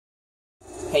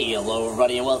Hey, hello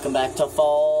everybody, and welcome back to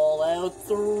Fallout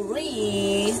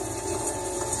 3.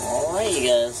 Alright, you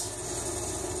guys.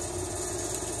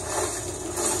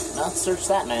 Not search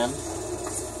that, man.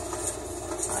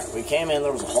 Alright, we came in,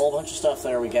 there was a whole bunch of stuff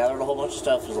there. We gathered a whole bunch of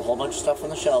stuff. There's a whole bunch of stuff on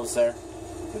the shelves there.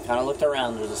 We kind of looked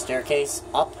around. There's a staircase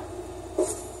up.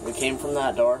 We came from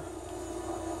that door.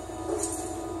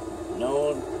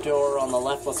 No door on the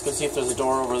left. Let's go see if there's a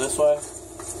door over this way.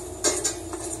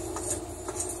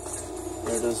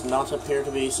 There does not appear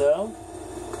to be so.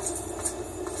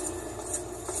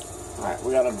 Alright,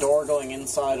 we got a door going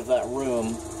inside of that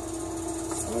room.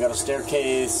 And we got a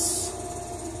staircase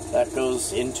that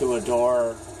goes into a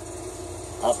door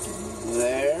up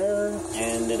there.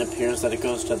 And it appears that it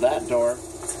goes to that door,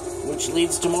 which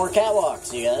leads to more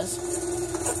catwalks, you guys.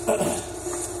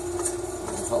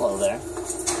 Hello there.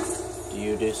 Do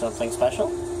you do something special?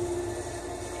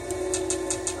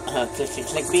 Click, click,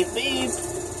 click, beep, beep.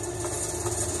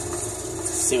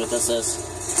 See what this is.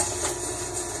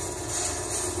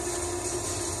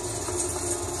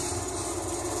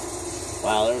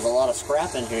 Wow, there's a lot of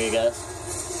scrap in here, you guys.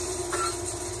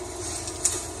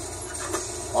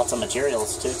 Lots of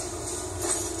materials, too.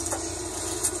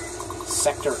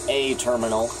 Sector A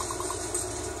terminal.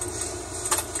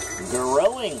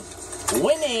 Growing.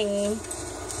 Winning.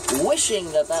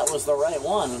 Wishing that that was the right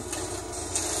one.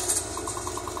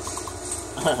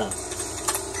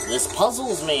 This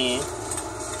puzzles me.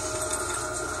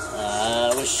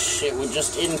 I wish it would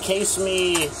just encase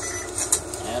me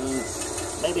and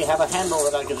maybe have a handle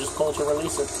that I could just pull to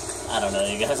release it. I don't know,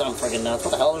 you guys, I'm freaking nuts.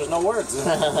 What the hell? There's no words.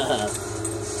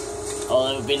 Oh,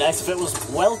 it would be nice if it was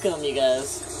welcome, you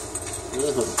guys.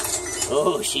 Ooh.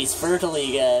 Oh, she's fertile,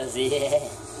 you guys. Yeah.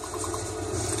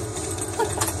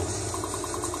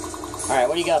 Alright,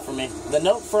 what do you got for me? The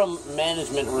note from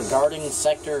management regarding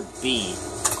Sector B.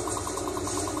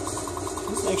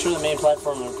 Let's make sure the main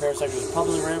platform and the repair sector is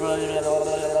probably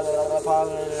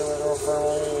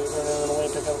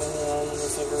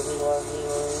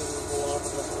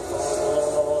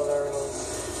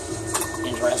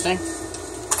interesting.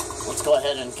 Let's go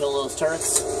ahead and kill those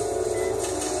turrets.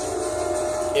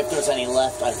 If there's any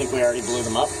left, I think we already blew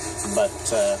them up, but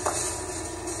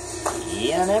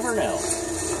you never know.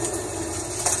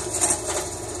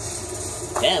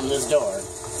 Damn this door.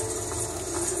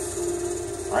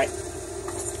 Alright.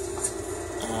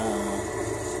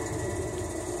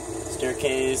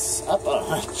 Staircase up.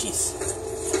 Oh, jeez.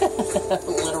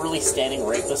 Literally standing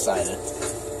right beside it.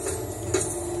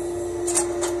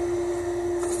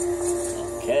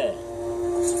 Okay.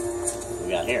 What we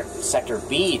got here? Sector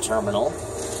B terminal.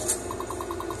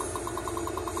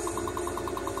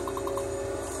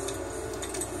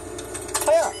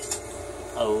 Hiya!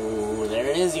 Oh, there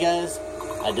it is, you guys.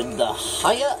 I did the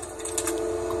Hiya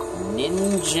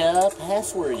Ninja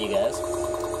password, you guys.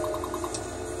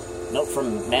 Note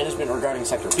from management regarding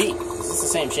Sector B. Is this the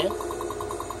same shit?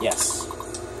 Yes.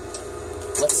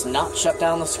 Let's not shut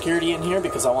down the security in here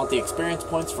because I want the experience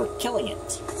points for killing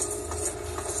it.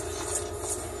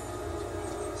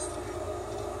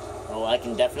 Oh, I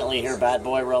can definitely hear bad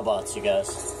boy robots, you guys.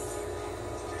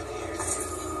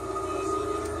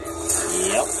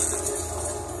 Yep.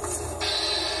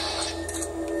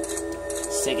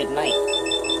 Say goodnight.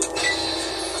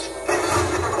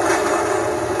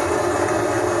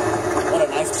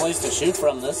 Place to shoot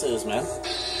from this is, man.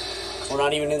 We're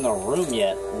not even in the room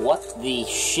yet. What the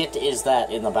shit is that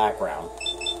in the background?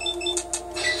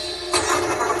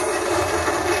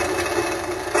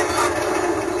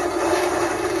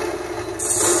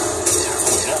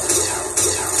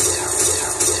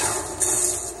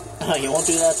 Oh, you won't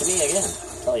do that to me again.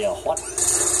 I'll tell you what.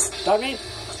 Dogmeat?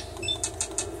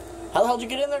 How the hell did you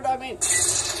get in there, Dogmeat?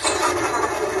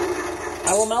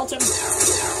 I will melt him.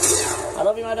 I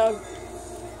love you, my dog.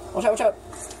 Watch out, watch out.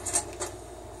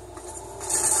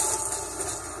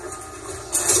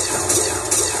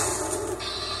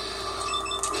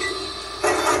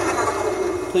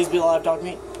 Please be alive,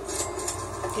 Dogmeat.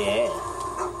 Yeah.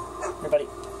 Here, buddy.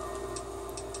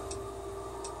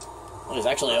 Oh, he's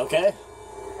actually okay.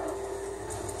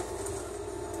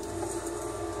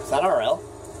 Is that RL?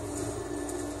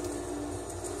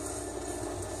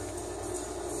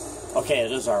 Okay,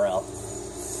 it is RL.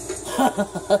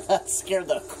 That scared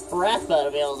the crap out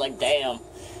of me. I was like, damn,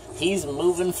 he's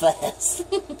moving fast.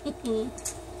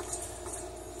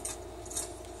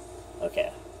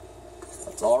 Okay,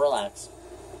 let's all relax.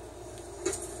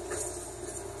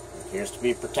 There appears to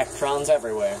be protectrons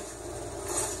everywhere.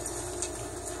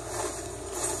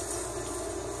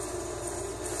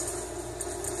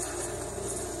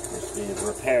 There's the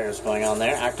repairs going on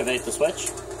there. Activate the switch.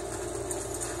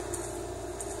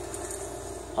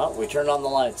 Oh, we turned on the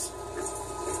lights.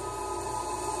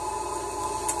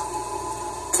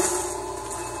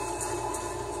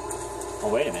 Oh,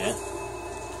 wait a minute.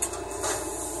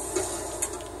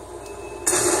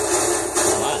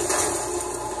 Come on.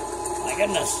 My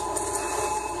goodness.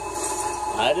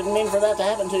 I didn't mean for that to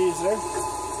happen to you, sir.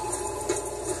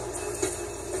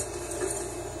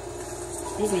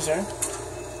 Excuse me, sir.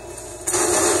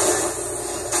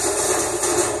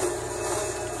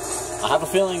 I have a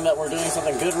feeling that we're doing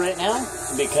something good right now,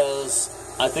 because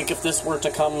I think if this were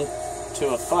to come to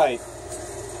a fight,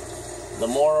 the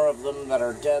more of them that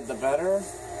are dead, the better.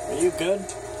 Are you good?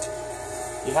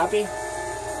 You happy?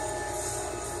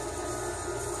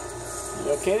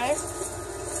 You okay there?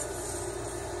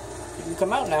 You can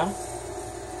come out now.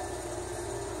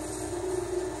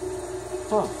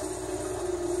 Huh.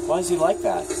 Why is he like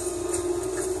that?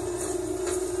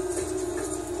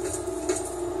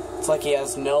 It's like he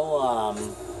has no,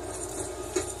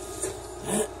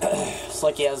 it's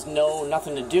like he has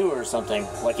nothing to do or something.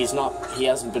 Like he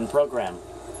hasn't been programmed.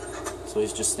 So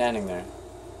he's just standing there.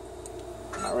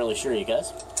 I'm not really sure, you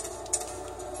guys.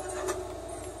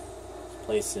 This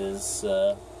place is,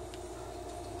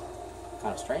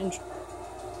 kind of strange.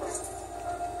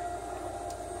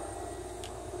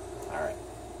 Alright.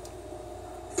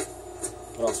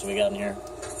 What else do we got in here?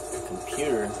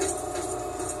 Computer.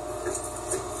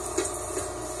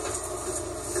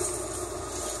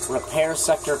 Repair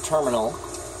sector terminal.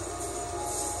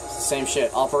 Same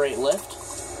shit. Operate lift.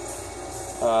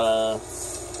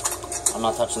 I'm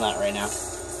not touching that right now.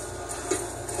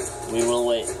 We will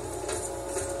wait.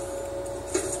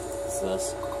 What's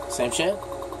this? Same shit?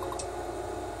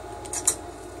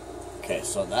 Okay,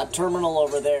 so that terminal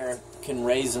over there can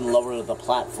raise and lower the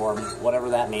platform, whatever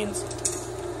that means.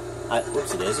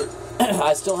 Whoops, it is.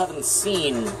 I still haven't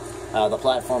seen the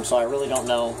platform, so I really don't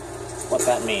know what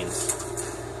that means.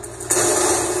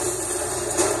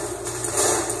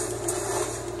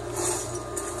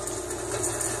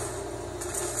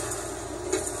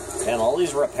 Damn, all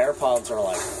these repair pods are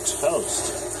like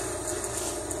toast.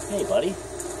 Hey, buddy.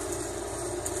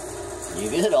 You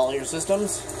good? All your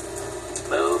systems?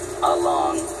 Move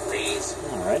along, please.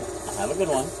 Alright, have a good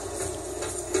one.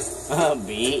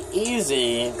 Be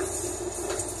easy.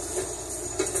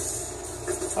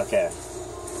 Okay.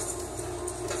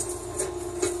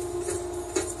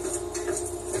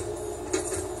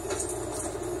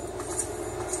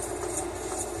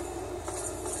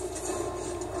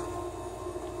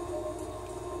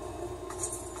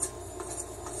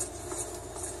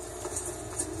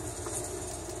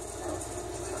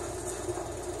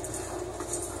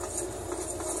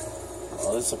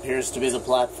 Well, this appears to be the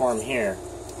platform here.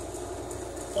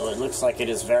 Though it looks like it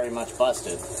is very much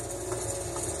busted.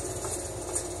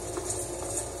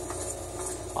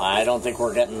 I don't think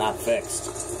we're getting that fixed.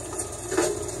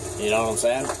 You know what I'm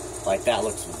saying? Like, that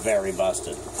looks very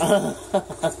busted.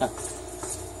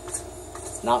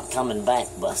 Not coming back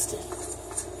busted.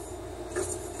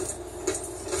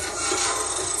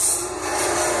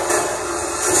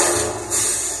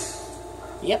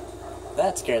 Yep,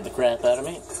 that scared the crap out of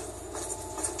me.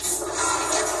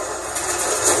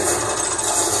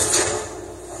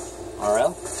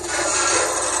 RL?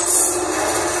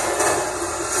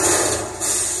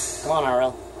 Come on,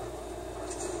 RL.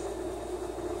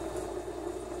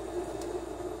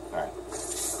 Alright.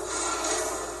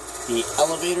 The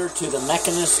elevator to the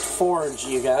Mechanist Forge,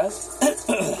 you guys.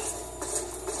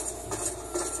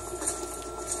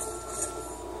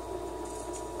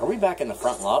 Are we back in the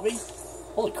front lobby?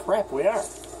 Holy crap, we are.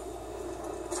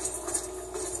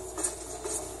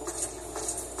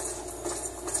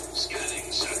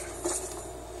 Scanning, sir.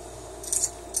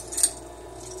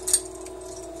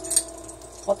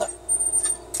 What the?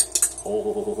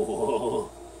 Oh,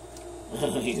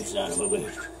 you son of a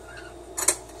bitch.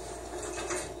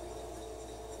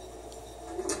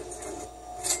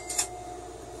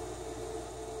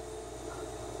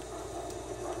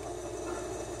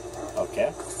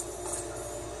 Okay.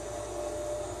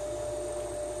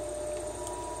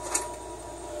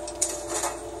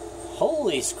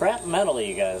 Holy scrap metal,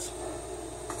 you guys.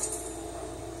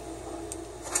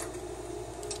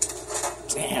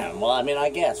 Damn, well, I mean, I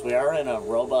guess we are in a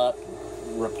robot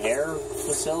repair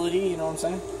facility, you know what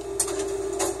I'm saying?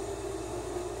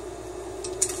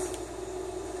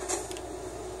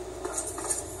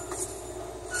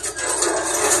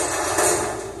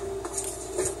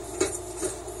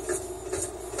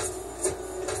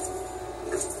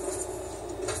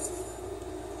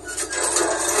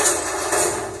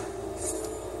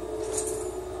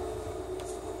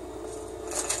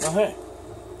 Oh, hey.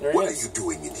 There he is. What are you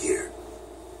doing in here?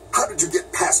 How did you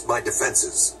get past my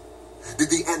defenses? Did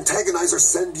the antagonizer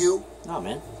send you? No,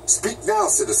 man. Speak now,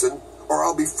 citizen, or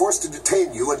I'll be forced to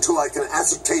detain you until I can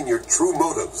ascertain your true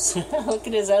motives. Look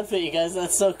at his outfit, you guys.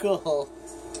 That's so cool.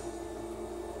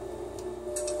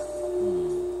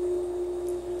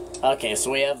 Okay, so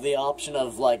we have the option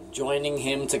of, like, joining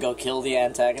him to go kill the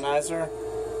antagonizer.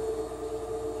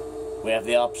 We have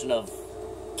the option of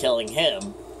killing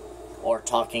him or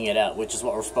talking it out, which is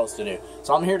what we're supposed to do.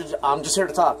 So I'm just here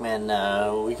to talk, man.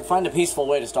 We can find a peaceful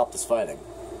way to stop this fighting.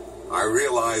 I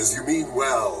realize you mean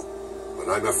well, but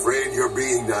I'm afraid you're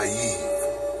being naive.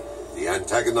 The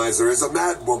antagonizer is a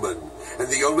mad woman, and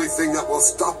the only thing that will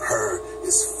stop her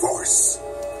is force.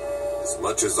 As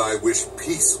much as I wish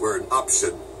peace were an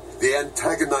option, the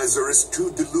antagonizer is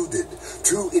too deluded,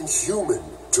 too inhuman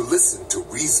to listen to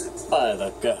reason. By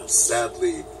the ghost.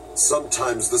 Sadly,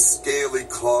 sometimes the scaly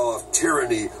claw of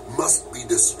tyranny must be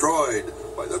destroyed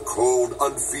by the cold,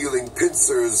 unfeeling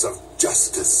pincers of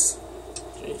justice.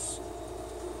 Jeez.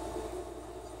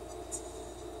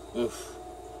 Oof.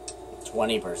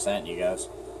 20%, you guys.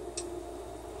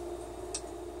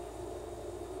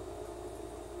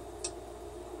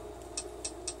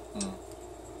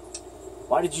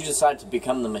 Why did you decide to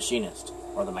become the machinist?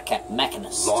 Or the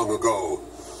mechanist? Long ago,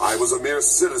 I was a mere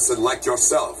citizen like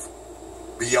yourself.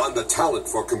 Beyond the talent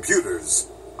for computers,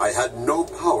 I had no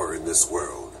power in this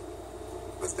world.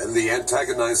 But then the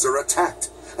antagonizer attacked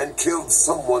and killed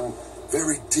someone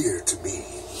very dear to me.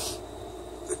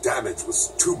 The damage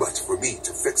was too much for me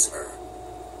to fix her.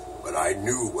 But I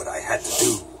knew what I had to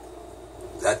do.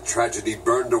 That tragedy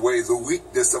burned away the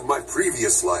weakness of my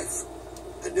previous life.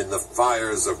 And in the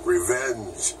fires of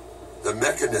revenge, the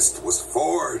mechanist was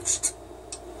forged.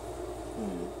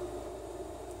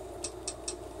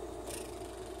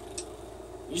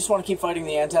 You just want to keep fighting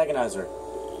the antagonizer.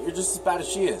 You're just as bad as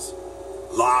she is.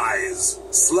 Lies,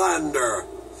 slander.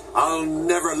 I'll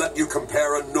never let you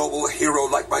compare a noble hero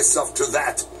like myself to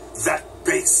that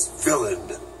base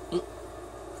villain.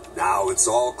 Now it's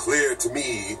all clear to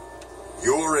me.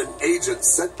 You're an agent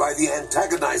sent by the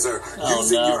antagonizer,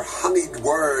 using your honeyed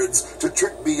words to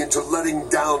trick me into letting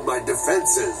down my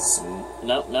defenses.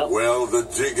 Nope. Well, the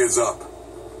jig is up.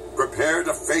 Prepare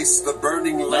to face the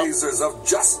burning lasers of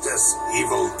justice,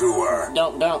 evildoer.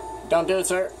 Don't do it,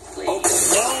 sir.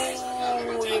 Okay.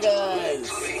 No, you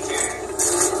guys.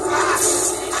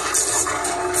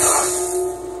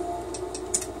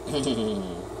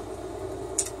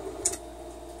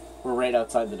 We're right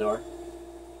outside the door.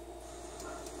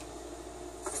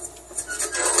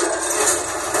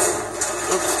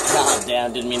 Oops, god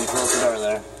damn, didn't mean to close the door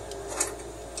there.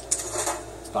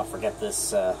 Let's not forget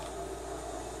this,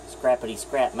 scrappity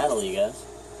scrap metal, you guys.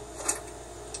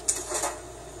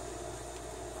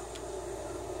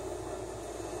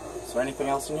 Is there anything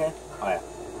else in here? Oh, yeah.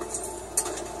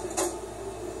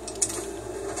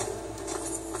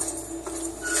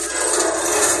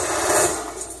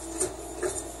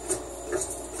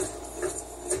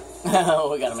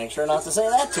 We gotta make sure not to say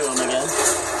that to him again.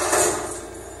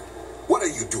 What are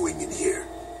you doing in here?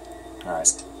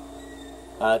 Alright.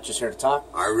 Just here to talk.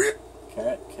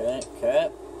 Okay.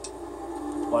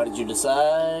 Why did you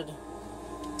decide?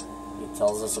 He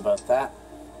tells us about that.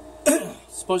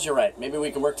 Suppose you're right. Maybe we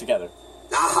can work together.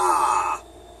 Aha!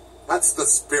 That's the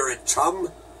spirit, chum.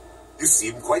 You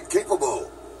seem quite capable.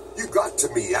 You got to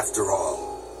me, after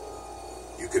all.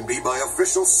 You can be my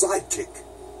official sidekick.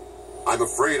 I'm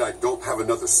afraid I don't have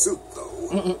another suit,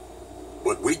 though.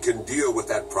 But we can deal with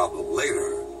that problem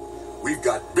later. We've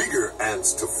got bigger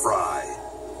ants to fry.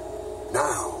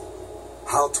 Now,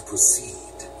 how to proceed?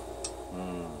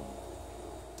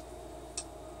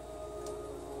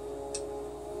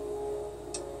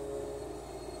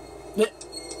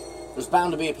 There's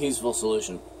bound to be a peaceful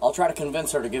solution. I'll try to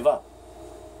convince her to give up.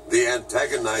 The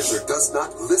antagonizer does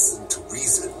not listen to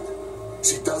reason.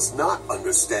 She does not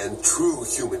understand true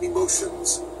human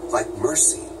emotions, like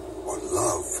mercy or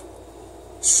love.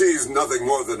 She's nothing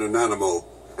more than an animal,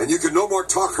 and you can no more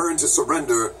talk her into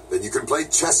surrender than you can play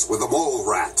chess with a mole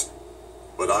rat.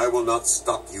 But I will not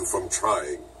stop you from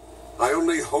trying. I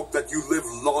only hope that you live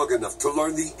long enough to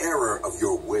learn the error of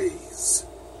your ways.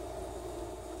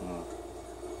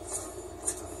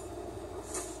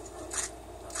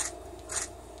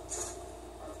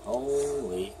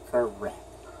 Holy crap.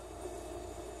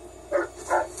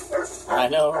 I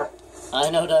know,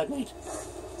 Dogmeat.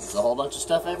 There's a whole bunch of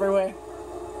stuff everywhere.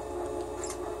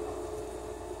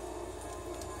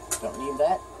 Don't need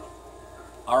that.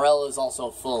 RL is also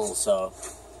full, so...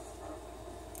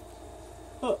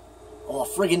 Oh, a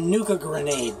friggin' nuka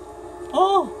grenade.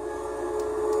 Oh!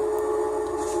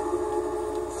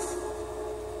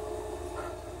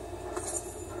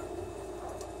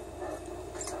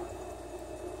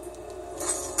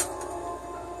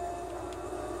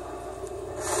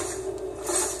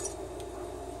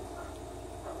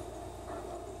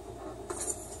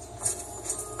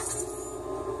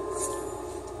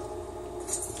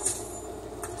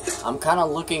 I'm kind of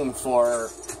looking for,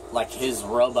 like, his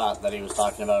robot that he was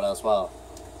talking about as well.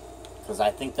 Because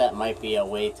I think that might be a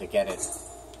way to get it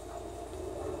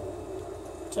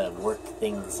to work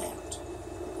things out.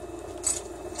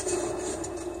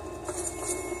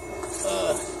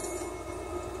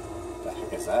 What the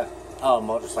heck is that? Oh,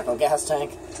 motorcycle gas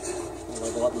tank.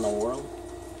 Like, what in the world?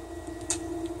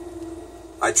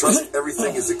 I trust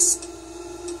everything is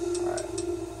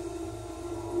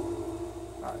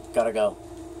Alright, gotta go.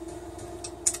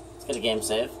 Let's get a game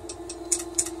save.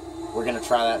 We're gonna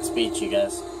try that speech, you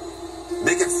guys.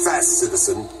 Make it fast,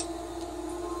 citizen.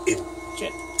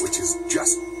 Shit. Which is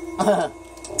just...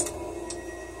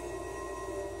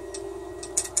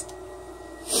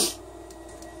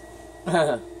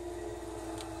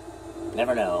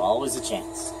 Never know, always a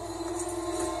chance.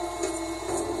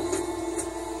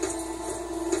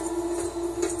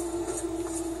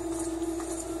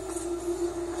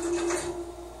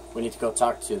 We need to go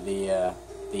talk to the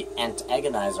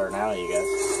antagonizer now, you guys.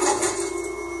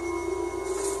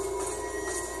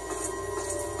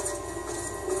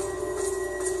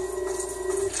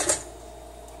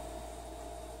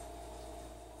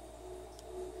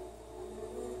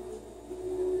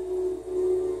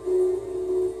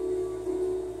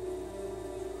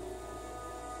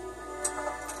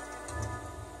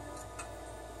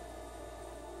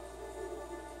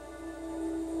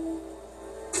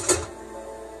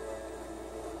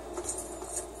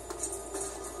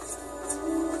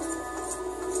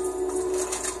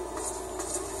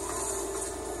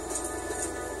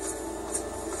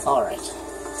 Alright.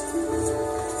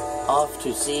 Off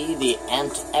to see the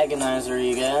antagonizer,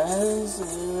 you guys.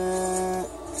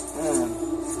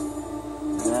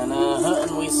 And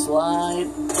and we slide.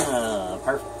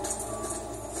 Perfect.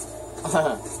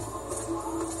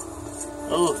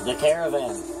 Oh, the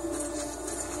caravan.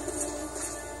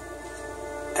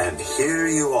 And here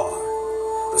you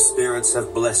are. The spirits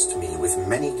have blessed me with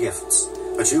many gifts,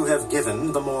 but you have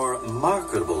given the more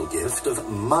marketable gift of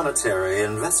monetary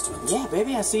investment. Yeah,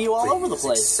 baby, I see you all over the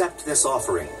place. Accept this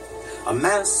offering. A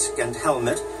mask and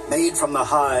helmet made from the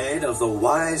hide of the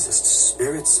wisest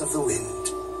spirits of the wind.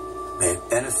 May it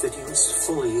benefit you as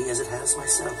fully as it has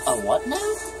myself. A what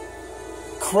now?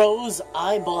 Crow's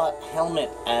Eyebot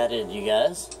helmet added, you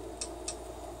guys.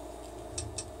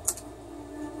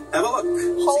 Have a look.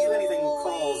 See if anything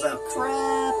calls out.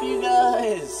 Crap, you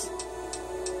guys.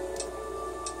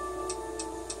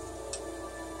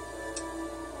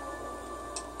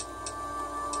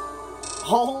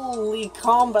 Holy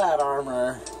combat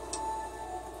armor.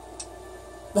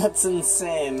 That's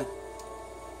insane.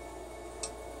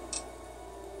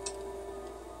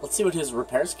 Let's see what his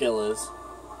repair skill is.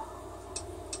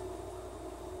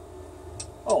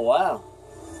 Oh, wow.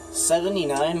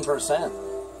 79%.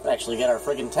 Actually get our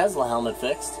friggin' Tesla helmet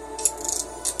fixed.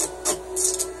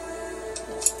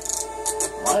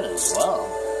 Might as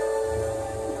well.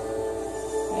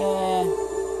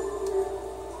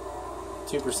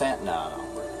 2%? No.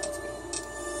 That's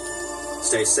good.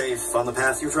 Stay safe on the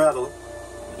path you travel.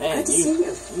 Man, Good to see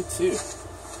you. You too.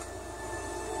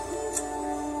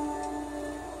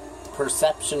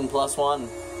 Perception +1.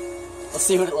 Let's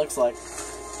see what it looks like.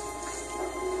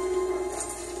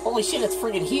 Holy shit, it's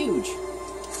friggin' huge.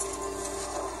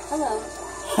 Hello.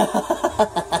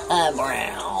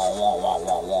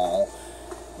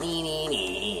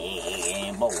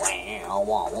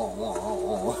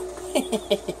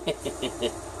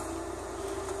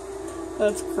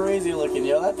 That's crazy looking,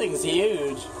 yo. That thing's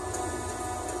huge.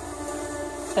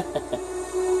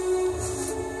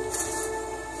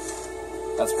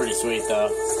 That's pretty sweet, though.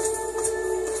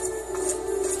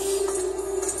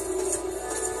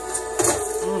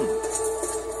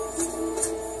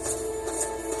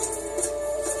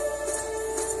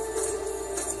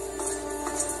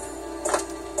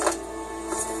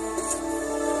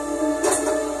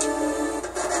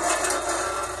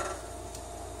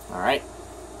 Alright.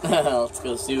 Let's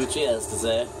go see what she has to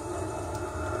say.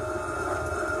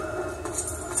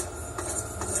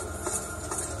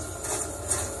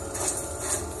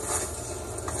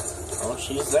 Oh,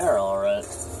 she's there, alright.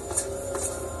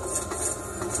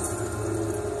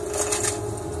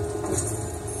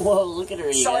 Whoa, look at her,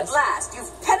 you So guys. at last,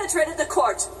 you've penetrated the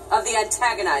court of the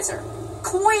antagonizer.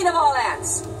 Queen of all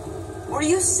ants. Were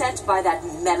you sent by that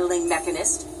meddling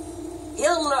mechanist?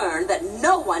 He'll learn that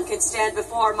no one can stand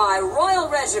before my royal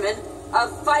regimen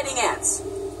of fighting ants.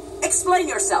 Explain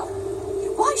yourself.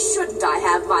 Why shouldn't I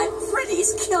have my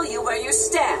pretties kill you where you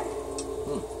stand?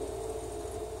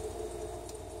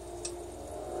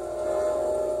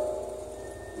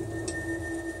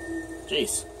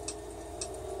 Jeez.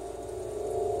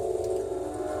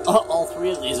 All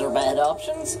three of these are bad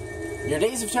options? Your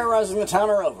days of terrorizing the town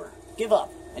are over. Give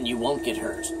up, and you won't get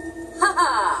hurt. Ha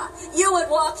ha! You would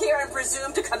walk here and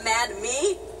presume to command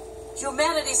me?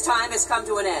 Humanity's time has come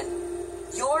to an end.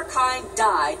 Your kind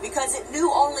died because it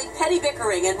knew only petty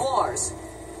bickering and wars.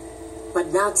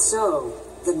 But not so,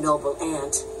 the noble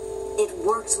ant. It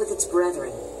works with its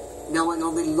brethren, knowing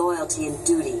only loyalty and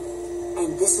duty.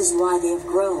 And this is why they have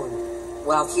grown,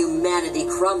 while humanity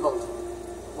crumbled.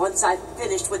 Once I've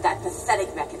finished with that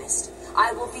pathetic mechanist,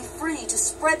 I will be free to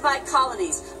spread my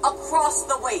colonies across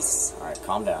the wastes. Alright,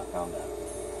 calm down, calm down.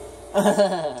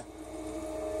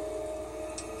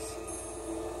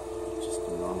 Just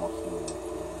a normal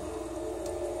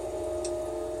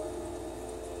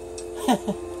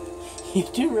human. You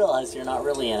do realize you're not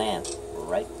really an ant,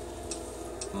 right?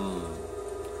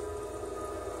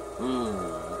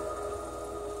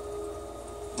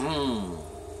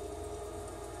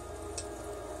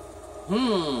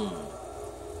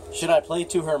 Should I play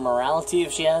to her morality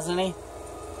if she has any?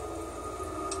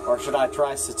 Or should I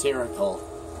try satirical?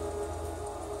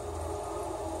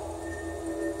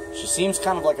 She seems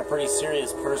kind of like a pretty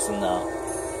serious person, though.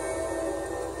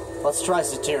 Let's try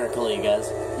satirical, you guys.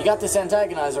 You got this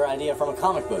antagonizer idea from a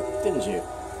comic book, didn't you?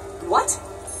 What?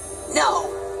 No!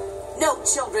 No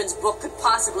children's book could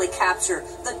possibly capture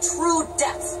the true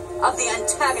depth of the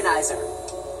antagonizer.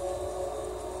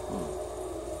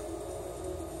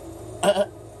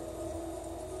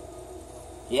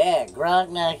 Yeah,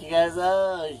 Grognak, you guys.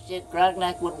 Oh, shit,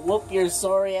 Grognak would whoop your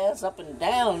sorry ass up and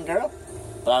down, girl.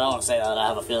 But I don't want to say that. I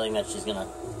have a feeling that she's gonna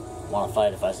want to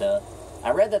fight if I say that.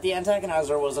 I read that the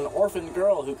antagonizer was an orphan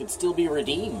girl who could still be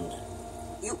redeemed.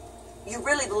 You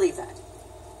really believe that?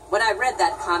 When I read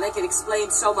that comic, it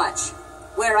explained so much.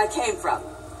 Where I came from.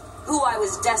 Who I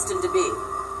was destined to be.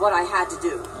 What I had to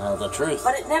do. The truth.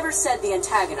 But it never said the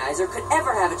antagonizer could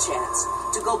ever have a chance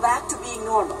to go back to being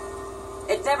normal.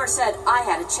 It never said I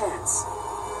had a chance.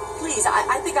 Please,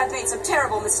 I think I've made some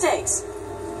terrible mistakes.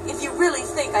 If you really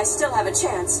think I still have a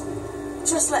chance,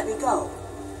 just let me go.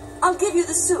 I'll give you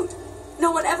the suit.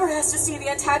 No one ever has to see the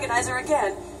antagonizer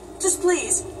again. Just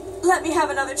please, let me have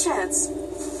another chance.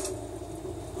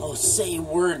 Oh, say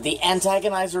word. The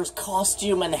antagonizer's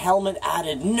costume and helmet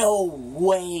added. No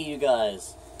way, you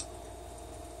guys.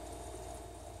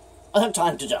 I have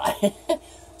time to die.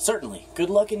 Certainly. Good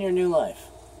luck in your new life.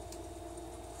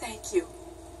 Thank you.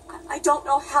 I don't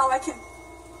know how I can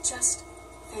just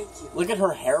thank you. Look at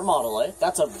her hair model, eh?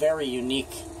 That's a very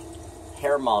unique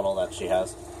hair model that she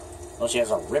has. Well, she has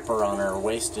a ripper on her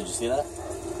waist. Did you see that?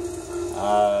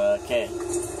 Okay.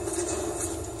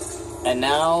 And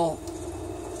now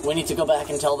we need to go back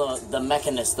and tell the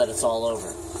mechanist that it's all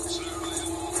over.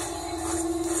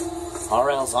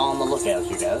 RL's on the lookout,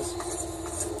 you guys.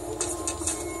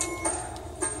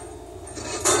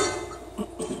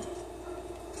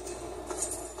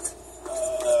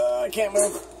 I can't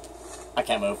move. I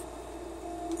can't move.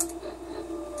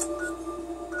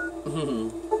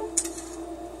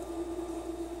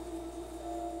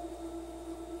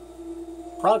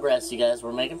 Progress, you guys.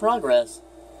 We're making progress.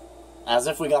 As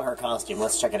if we got her costume.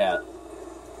 Let's check it out.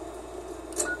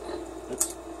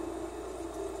 Oops.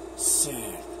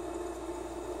 Sick.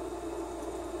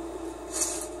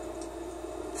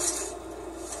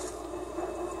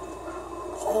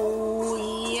 Oh,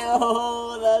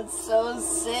 yo, that's so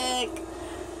sick.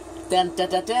 Dun, da,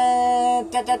 da, da,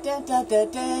 da, da, da, da, da,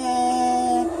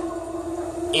 da.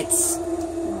 It's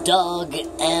dog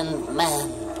and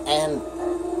man and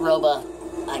robot,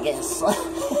 I guess.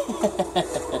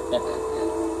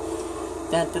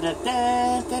 Yeah,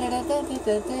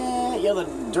 the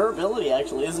durability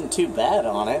actually isn't too bad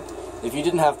on it. If you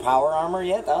didn't have power armor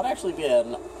yet, that would actually be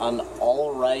an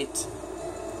alright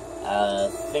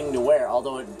thing to wear.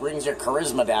 Although it brings your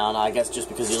charisma down, I guess, just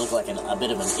because you look like a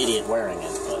bit of an idiot wearing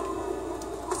it. But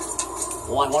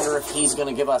well, I wonder if he's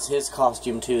gonna give us his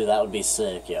costume too. That would be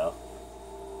sick, yo.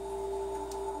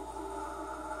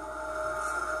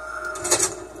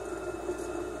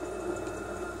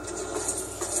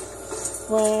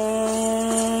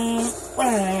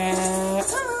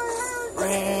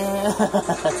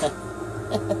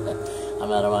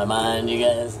 I'm out of my mind, you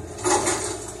guys.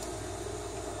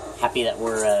 Happy that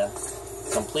we're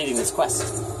completing this quest.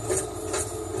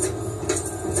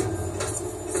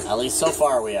 At least so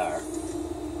far we are.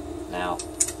 Now,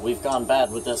 we've gone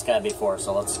bad with this guy before,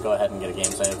 so let's go ahead and get a game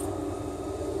save.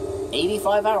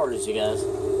 85 hours, you guys.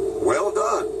 Well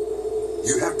done.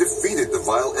 You have defeated the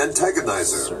vile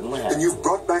antagonizer. Certainly have. And you've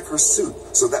brought back her suit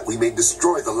so that we may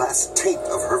destroy the last taint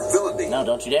of her villainy. No,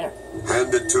 don't you dare.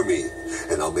 Hand it to me,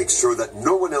 and I'll make sure that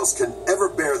no one else can ever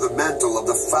bear the mantle of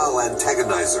the foul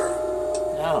antagonizer.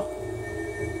 Oh.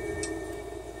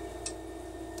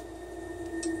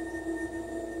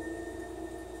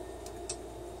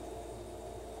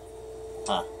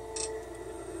 Huh.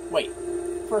 Wait.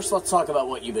 First, let's talk about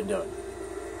what you've been doing.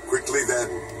 Quickly then.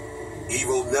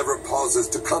 Evil never pauses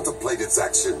to contemplate its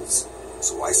actions,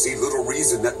 so I see little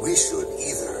reason that we should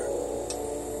either.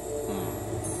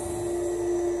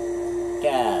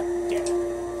 God damn it.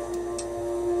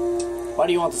 Why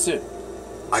do you want the suit?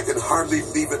 I can hardly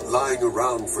leave it lying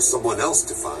around for someone else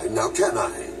to find, now can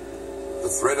I? The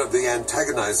threat of the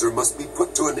antagonizer must be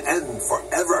put to an end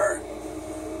forever.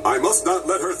 I must not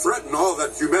let her threaten all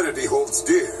that humanity holds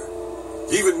dear.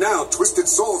 Even now, twisted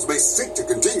souls may seek to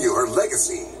continue her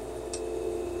legacy.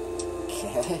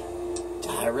 Okay.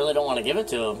 I really don't want to give it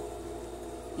to him.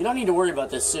 You don't need to worry about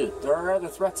this suit. There are other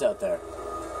threats out there.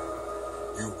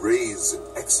 You raise an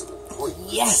excellent point,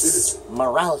 Yes! citizen.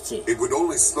 Morality. It would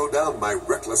only slow down my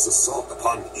reckless assault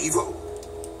upon evil.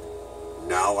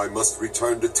 Now I must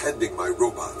return to tending my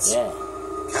robots. Yeah.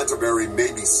 Canterbury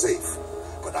may be safe,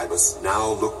 but I must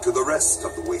now look to the rest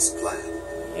of the waste plan.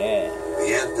 Yeah. The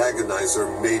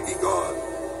antagonizer may be gone,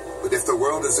 but if the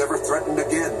world is ever threatened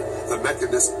again, the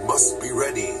Mechanist must be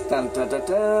ready. Dun dun dun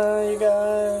dun, you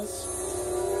guys.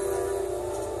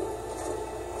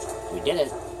 We did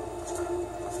it.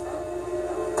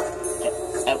 Get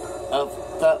out of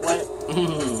the way.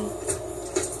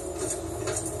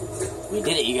 We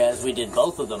did it, you guys. We did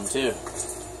both of them, too.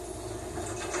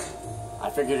 I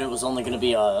figured it was only going to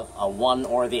be a one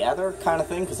or the other kind of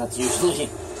thing, because that's usually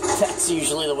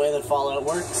the way that Fallout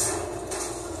works.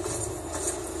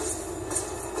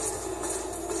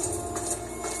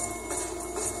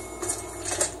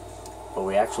 But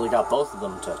we actually got both of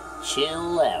them to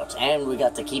chill out, and we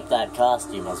got to keep that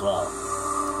costume as well.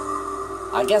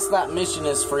 I guess that mission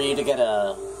is for you to get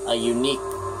a unique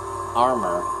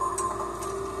armor.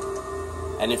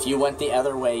 And if you went the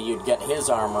other way, you'd get his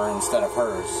armor instead of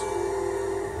hers.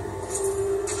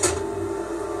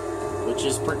 Which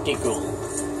is pretty cool.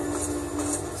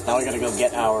 So now we gotta go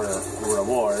get our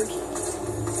reward.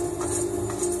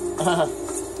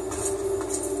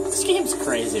 This game's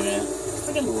crazy, man. I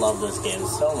freaking love this game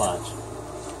so much.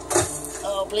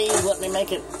 Oh, please let me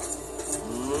make it.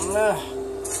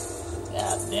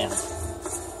 God damn it.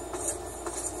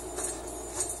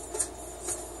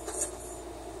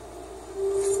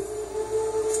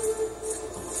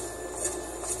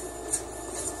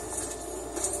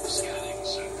 Scanning,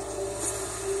 sir.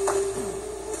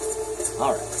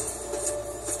 Alright.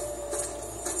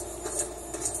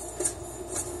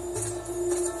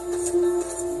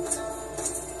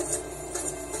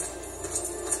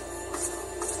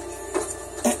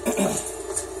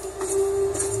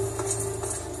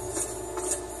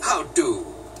 How do?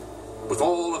 With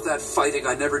all of that fighting,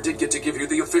 I never did get to give you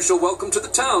the official welcome to the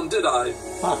town, did I?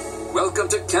 Huh. Welcome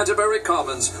to Canterbury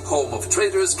Commons, home of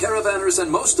traders, caravanners, and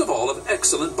most of all of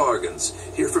excellent bargains.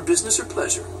 Here for business or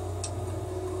pleasure?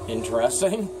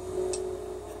 Interesting.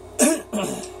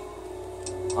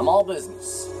 I'm all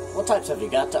business. What types have you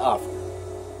got to offer?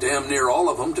 Damn near all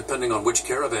of them, depending on which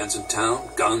caravan's in town.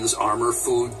 Guns, armor,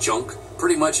 food, junk.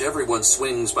 Pretty much everyone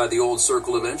swings by the old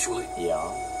circle eventually.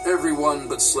 Yeah. Everyone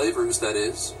but slavers, that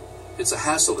is. It's a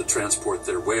hassle to transport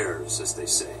their wares, as they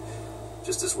say.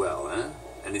 Just as well, eh?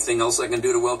 Anything else I can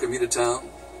do to welcome you to town?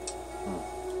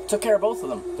 Took care of both of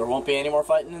them. There won't be any more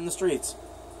fighting in the streets.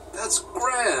 That's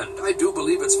grand. I do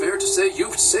believe it's fair to say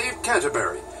you've saved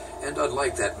Canterbury. And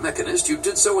unlike that Mechanist, you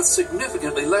did so with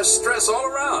significantly less stress all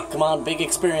around. Come on, big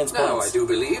experience Now, I points. do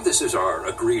believe this is our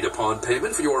agreed-upon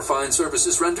payment for your fine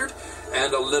services rendered,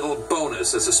 and a little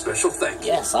bonus as a special thank you.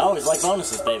 Yes, I always like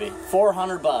bonuses, baby.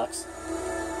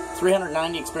 $400,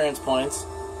 390 experience points,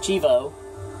 Chivo,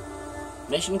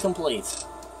 mission complete.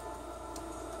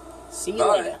 See you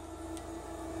Bye. later.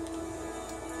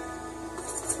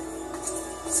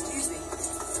 Excuse me.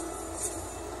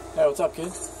 Hey, what's up,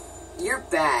 kid? You're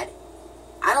bad.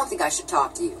 I don't think I should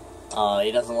talk to you. Oh,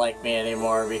 he doesn't like me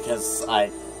anymore because I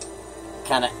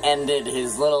kind of ended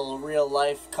his little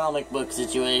real-life comic book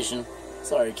situation.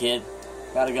 Sorry, kid.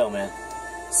 Gotta go, man.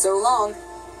 So long.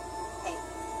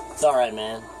 It's alright,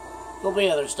 man. There'll be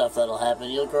other stuff that'll happen.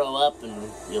 You'll grow up and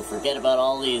you'll forget about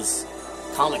all these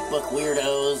comic book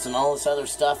weirdos and all this other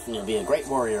stuff, and you'll be a great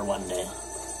warrior one day.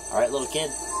 Alright, little kid?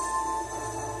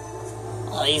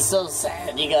 Oh, he's so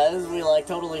sad, you guys. We, like,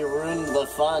 totally ruined the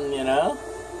fun, you know?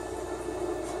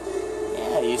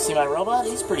 Yeah, you see my robot?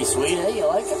 He's pretty sweet, eh? You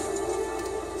like him?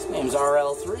 His name's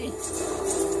RL3.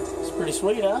 It's pretty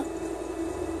sweet, huh?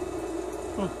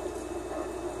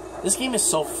 This game is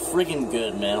so friggin'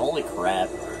 good, man. Holy crap.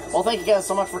 Well, thank you guys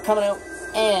so much for coming out,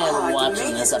 and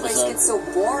watching this episode. Gets so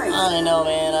boring. I know,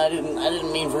 man. I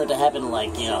didn't mean for it to happen.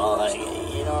 Like, you know what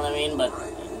I mean. But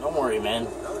don't worry, man.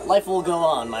 Life will go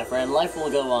on, my friend. Life will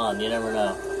go on. You never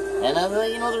know. And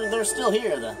you know, they're still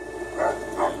here.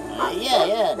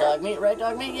 Yeah, dog meat, right?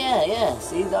 Dog meat, yeah.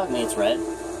 See, dog meat's right.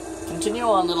 Continue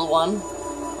on, little one.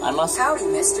 I must. Howdy,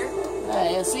 mister.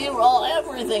 Hey, see,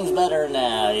 everything's better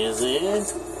now. You see.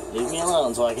 Leave me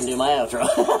alone so I can do my outro.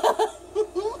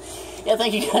 Yeah,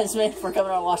 thank you guys, man, for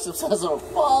coming out and watching this episode of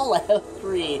Fallout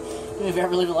 3. If you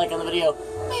ever leave a like on the video,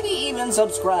 maybe even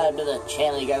subscribe to the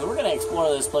channel, you guys. We're going to explore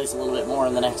this place a little bit more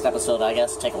in the next episode, I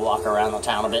guess. Take a walk around the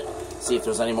town a bit, see if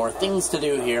there's any more things to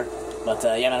do here. But,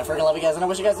 yeah, man, I freaking love you guys, and I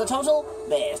wish you guys the total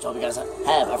best. Hope you guys have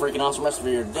a freaking awesome rest of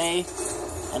your day.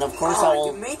 And, of course, I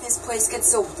will... you made this place get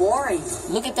so boring.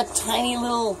 Look at the tiny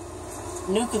little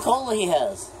Nuka-Cola he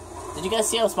has. Did you guys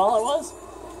see how small it was?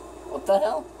 What the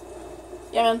hell?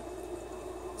 Yeah, man.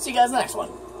 See you guys in the next one.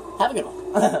 Have a good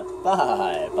one.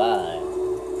 Bye.